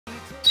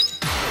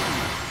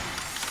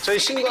저희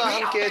신과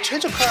함께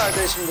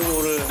최적화되신 분이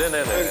오늘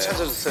여기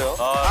찾아주세요.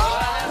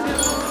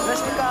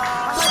 안녕하십니까.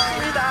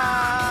 반갑습니다.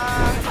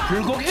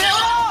 불고기요!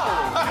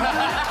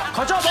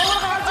 가자, 먹으러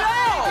가자!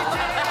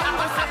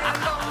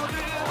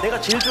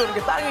 내가 제일 좋아하는 게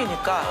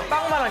빵이니까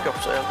빵만한 게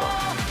없어요.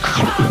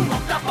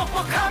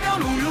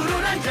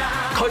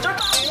 거절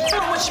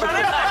너무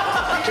심하네.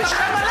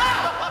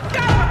 시간만아!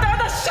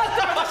 까먹다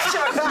샷다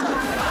씨발.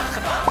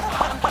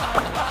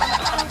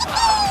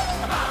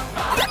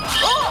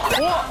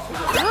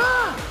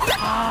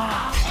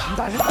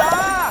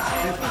 맛있다.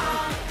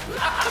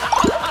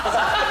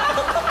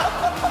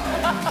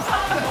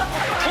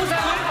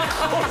 포상을.